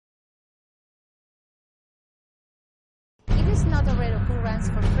is not a rare occurrence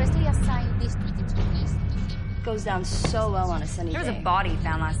for freshly assigned district attorneys. Goes down so well on a sunny day. There was a body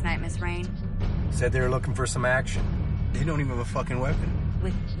found last night, Miss Rain. Said they were looking for some action. They don't even have a fucking weapon.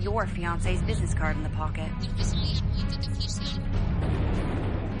 With your fiancé's business card in the pocket.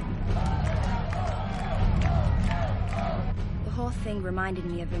 The whole thing reminded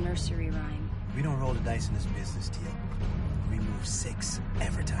me of a nursery rhyme. We don't roll the dice in this business, Tio. We move 6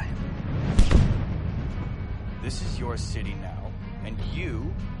 every time. This is your city now, and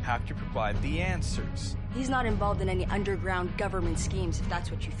you have to provide the answers. He's not involved in any underground government schemes, if that's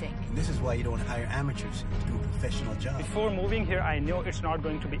what you think. And this is why you don't hire amateurs to do a professional job. Before moving here, I knew it's not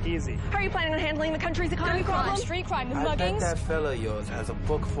going to be easy. How are you planning on handling the country's economy problem? Street crime, the I bet muggings. that fella of yours has a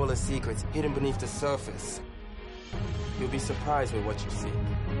book full of secrets hidden beneath the surface. You'll be surprised with what you see.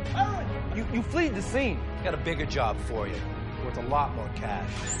 Aaron, you fleed the scene. Got a bigger job for you, worth a lot more cash.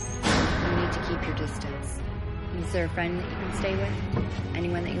 You need to keep your distance. Is there a friend that you can stay with?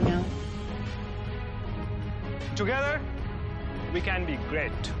 Anyone that you know? Together, we can be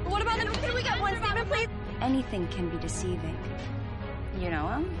great. What about them? Can we get one statement, please? Anything can be deceiving. You know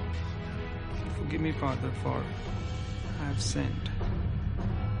him? Forgive me, Father, for I have sinned.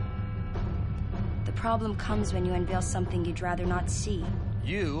 The problem comes when you unveil something you'd rather not see.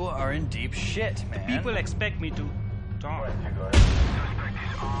 You are in deep shit, man. People expect me to talk.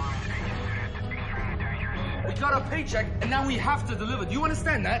 We got a paycheck, and now we have to deliver. Do you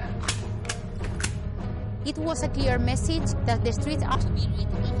understand that? It was a clear message that the streets are to be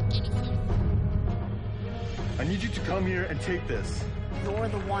written any further. I need you to come here and take this. You're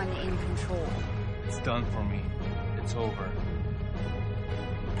the one in control. It's done for me. It's over.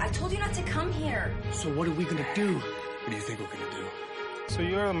 I told you not to come here. So what are we gonna do? What do you think we're gonna do? So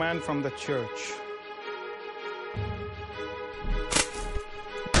you're a man from the church.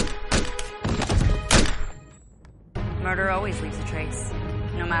 Murder always leaves a trace,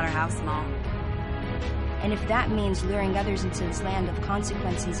 no matter how small. And if that means luring others into this land of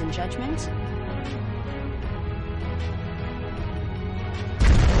consequences and judgment,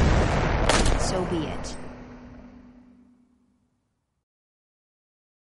 so be it.